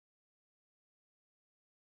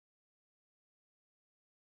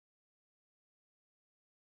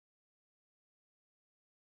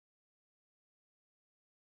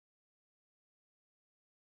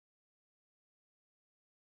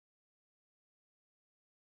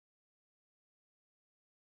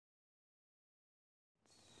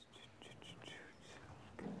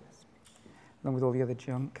along with all the other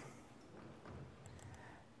junk.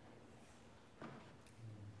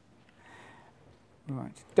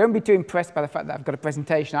 Right. Don't be too impressed by the fact that I've got a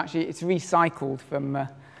presentation. Actually, it's recycled from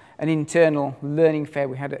an internal learning fair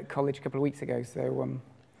we had at college a couple of weeks ago. So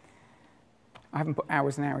I haven't put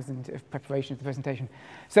hours and hours into preparation of the presentation.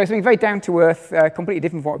 So something very down to earth, completely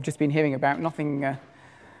different from what I've just been hearing about. Nothing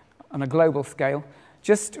on a global scale.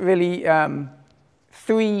 Just really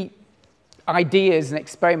 3 ideas and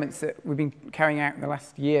experiments that we've been carrying out in the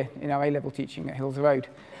last year in our A-level teaching at Hills Road.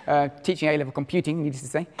 Teaching A-level computing, needless to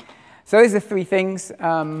say. So those are 3 things.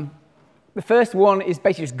 The first one is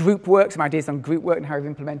basically just group work, some ideas on group work and how we've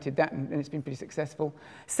implemented that, and it's been pretty successful.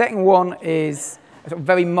 Second one is a sort of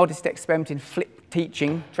very modest experiment in flip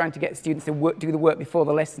teaching, trying to get students to do the work before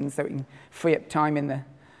the lessons so we can free up time in the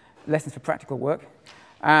lessons for practical work.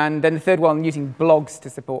 And then the third one, using blogs to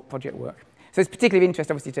support project work. So it's particularly of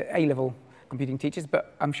interest, obviously, to A-level computing teachers,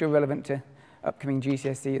 but I'm sure relevant to upcoming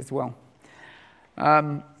GCSE as well.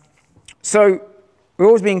 So we're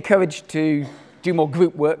always being encouraged to do more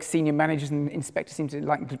group work. Senior managers and inspectors seem to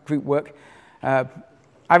like group work.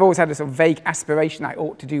 I've always had a sort of vague aspiration that I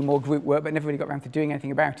ought to do more group work, but never really got around to doing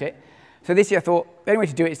anything about it. So this year I thought the only way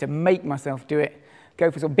to do it is to make myself do it, go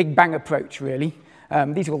for a sort of big bang approach, really.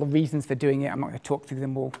 These are all the reasons for doing it. I'm not going to talk through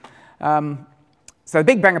them all. So the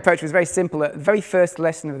big bang approach was very simple. At the very first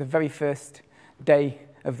lesson of the very first day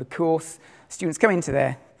of the course, students come into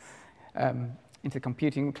the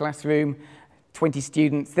computing classroom, 20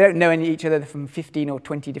 students. They don't know each other. They're from 15 or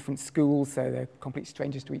 20 different schools, so they're complete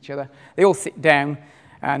strangers to each other. They all sit down,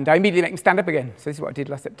 and I immediately make them stand up again. So this is what I did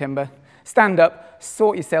last September. Stand up,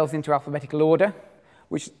 sort yourselves into alphabetical order,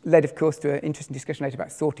 which led, of course, to an interesting discussion later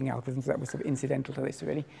about sorting algorithms. That was sort of incidental to this,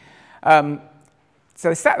 really. So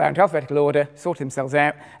they sat there in alphabetical order, sorted themselves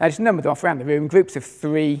out, and I just numbered them off around the room, groups of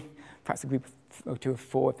 3, perhaps a group of 2 or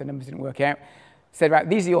 4 if the numbers didn't work out. Said, right,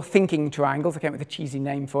 these are your thinking triangles. I came up with a cheesy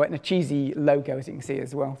name for it, and a cheesy logo, as you can see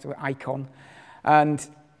as well, so an icon. And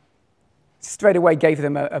straight away gave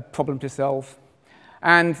them a problem to solve.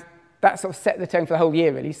 And that sort of set the tone for the whole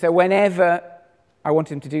year, really. So whenever I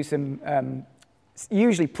wanted them to do some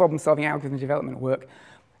usually problem-solving algorithm development work,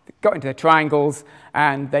 got into the triangles,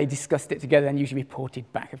 and they discussed it together and usually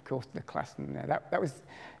reported back, of course, to the class. And that was,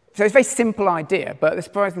 so it's a very simple idea, but the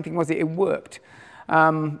surprising thing was that it worked.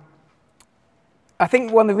 I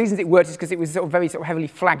think one of the reasons it worked is because it was very heavily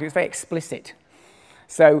flagged. It was very explicit.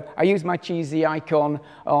 So I used my cheesy icon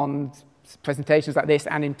on presentations like this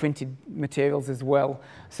and in printed materials as well.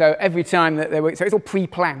 So every time that they were, so it's all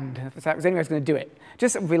pre-planned. So it was the only way I was going to do it.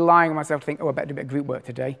 Just relying on myself to think, oh, I better do a bit of group work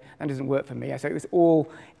today. That doesn't work for me. So it was all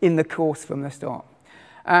in the course from the start.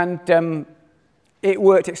 And it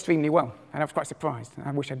worked extremely well. And I was quite surprised.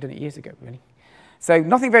 I wish I'd done it years ago, really. So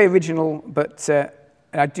nothing very original, but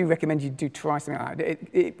I do recommend you do try something like that.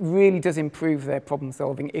 It really does improve their problem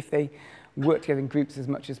solving if they work together in groups as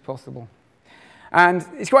much as possible. And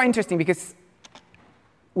it's quite interesting because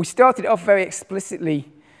we started off very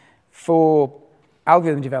explicitly for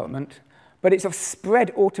algorithm development, but it sort of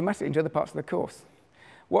spread automatically into other parts of the course.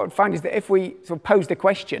 What I'd find is that if we sort of posed a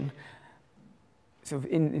question, sort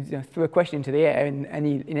of threw a question into the air in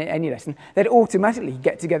any lesson, they'd automatically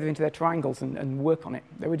get together into their triangles and work on it.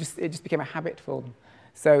 It just became a habit for them.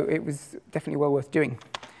 So it was definitely well worth doing.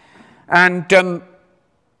 And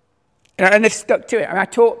they've stuck to it. I mean,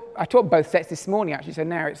 I taught both sets this morning, actually, so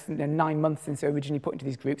now it's 9 months since they were originally put into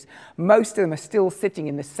these groups. Most of them are still sitting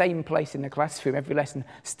in the same place in the classroom, every lesson,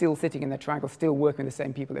 still sitting in their triangle, still working with the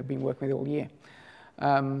same people they've been working with all year.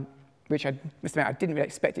 Which I must admit, I didn't really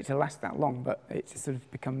expect it to last that long, but it's sort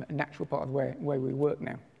of become a natural part of the way we work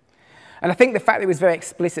now. And I think the fact that it was very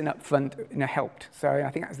explicit and upfront helped. So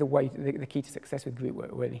I think that's the key to success with group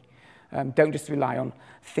work, really. Don't just rely on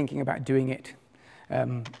thinking about doing it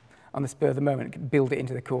on the spur of the moment. Build it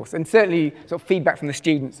into the course. And certainly, sort of feedback from the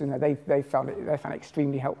students, they found it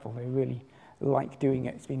extremely helpful. They really like doing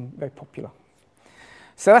it. It's been very popular.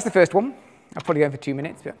 So that's the first one. I'll probably go over 2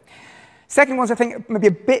 minutes. But second one's, I think, maybe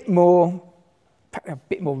a bit more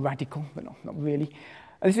radical, but not really.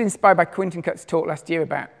 And this was inspired by Quentin Cutt's talk last year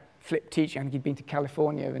about flipped teaching. I think he'd been to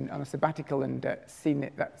California and on a sabbatical and seen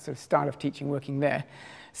that sort of style of teaching working there.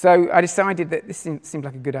 So I decided that this seemed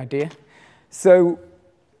like a good idea. So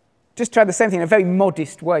just tried the same thing in a very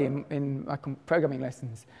modest way in my programming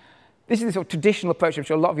lessons. This is the sort of traditional approach I'm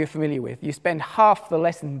sure a lot of you are familiar with. You spend half the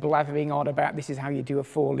lesson blathering on about this is how you do a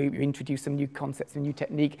for loop, you introduce some new concepts, a new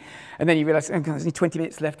technique, and then you realise, oh God, there's only 20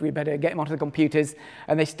 minutes left, we better get them onto the computers,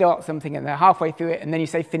 and they start something and they're halfway through it, and then you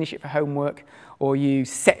say finish it for homework, or you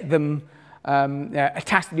set them a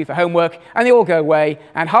task to do for homework, and they all go away,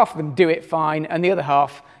 and half of them do it fine, and the other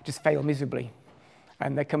half just fail miserably.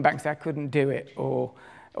 And they come back and say, I couldn't do it, or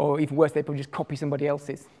even worse, they probably just copy somebody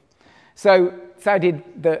else's. So I did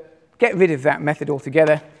get rid of that method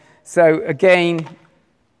altogether. So again,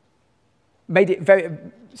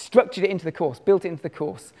 structured it into the course, built it into the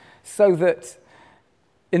course, so that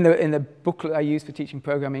in the booklet I use for teaching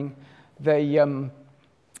programming, there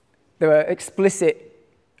are explicit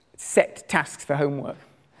set tasks for homework.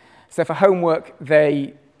 So for homework,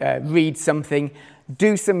 they read something,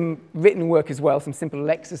 do some written work as well, some simple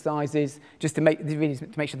exercises, just to make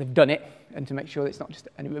sure they've done it, and to make sure it's not just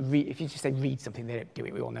if you just say read something, they don't do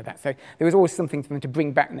it. We all know that. So there was always something for them to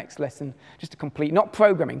bring back next lesson, just to complete, not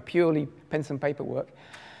programming, purely pencil and paper work.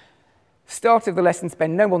 Start of the lesson,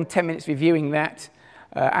 spend no more than 10 minutes reviewing that,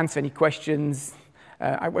 answer any questions. You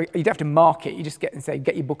don't have to mark it. You just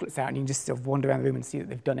get your booklets out, and you can just sort of wander around the room and see that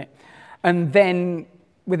they've done it. And then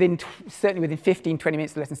certainly within 15, 20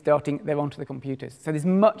 minutes of the lesson starting, they're onto the computers. So there's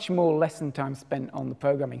much more lesson time spent on the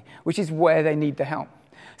programming, which is where they need the help.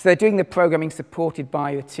 So they're doing the programming supported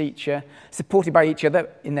by the teacher, supported by each other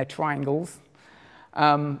in their triangles.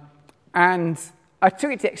 And I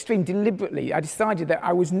took it to the extreme deliberately. I decided that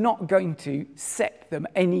I was not going to set them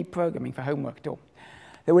any programming for homework at all.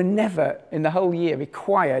 They were never, in the whole year,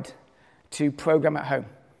 required to program at home.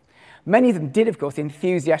 Many of them did, of course, the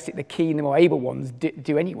enthusiastic, the keen, the more able ones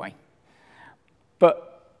do anyway.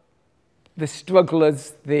 But the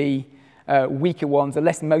strugglers, the weaker ones, the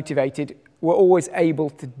less motivated, were always able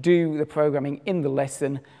to do the programming in the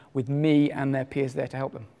lesson with me and their peers there to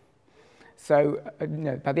help them. So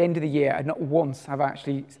by the end of the year, not once have I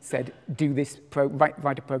actually said, do this,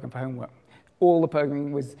 write a program for homework. All the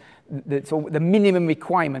programming was, the minimum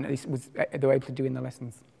requirement was they were able to do in the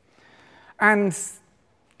lessons. And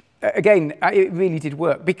again, it really did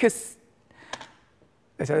work, because,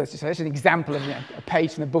 so that's just an example of a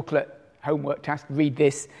page from the booklet, homework task, read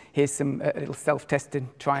this, here's some a little self-test to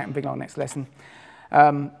try it and bring on next lesson.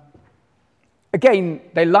 Again,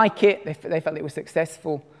 they like it, they felt it was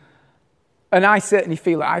successful, and I certainly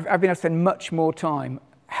feel that I've been able to spend much more time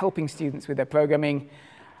helping students with their programming.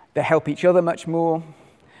 They help each other much more,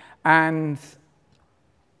 and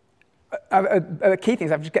a key thing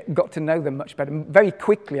is I've just got to know them much better. Very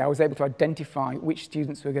quickly, I was able to identify which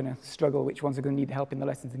students were going to struggle, which ones are going to need help in the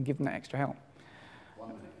lessons, and give them that extra help. 1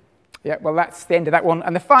 minute. Yeah, well, that's the end of that one.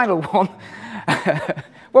 And the final one,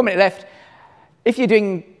 1 minute left. If you're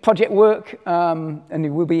doing project work, and it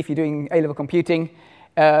will be if you're doing A-level computing,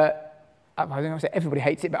 I don't want to say everybody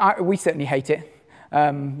hates it, but we certainly hate it.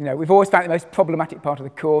 We've always found it the most problematic part of the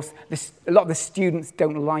course. A lot of the students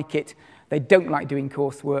don't like it. They don't like doing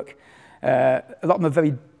coursework. A lot of them are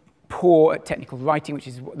very poor at technical writing, which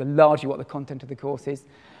is largely what the content of the course is.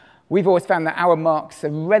 We've always found that our marks are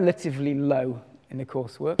relatively low in the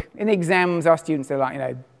coursework. In the exams, our students are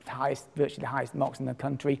like, virtually the highest marks in the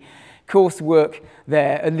country. Coursework,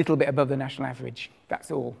 they're a little bit above the national average. That's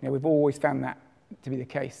all. We've always found that to be the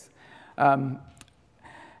case. And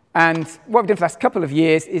what we've done for the last couple of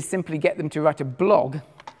years is simply get them to write a blog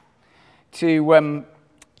to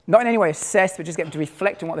not in any way assess, but just get them to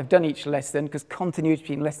reflect on what they've done each lesson, because continuity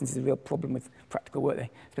between lessons is a real problem with practical work. They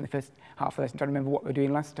spend the first half of the lesson trying to remember what they were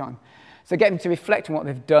doing last time. So get them to reflect on what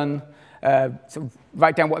they've done, sort of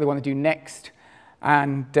write down what they want to do next,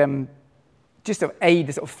 and just sort of aid,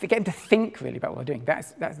 get them to think really about what they're doing.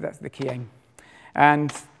 That's the key aim.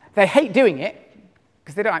 And they hate doing it,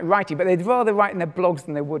 because they don't like writing, but they'd rather write in their blogs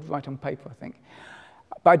than they would write on paper, I think.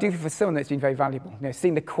 But I do think for some that's been very valuable.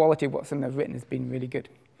 Seeing the quality of what some have written has been really good.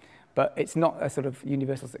 But it's not a sort of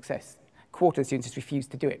universal success. A quarter of students just refuse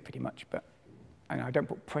to do it, pretty much. But I don't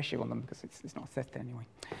put pressure on them, because it's not assessed anyway.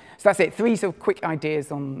 So that's it. 3 sort of quick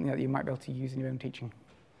ideas on that you might be able to use in your own teaching.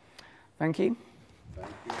 Thank you. Thank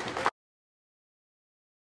you.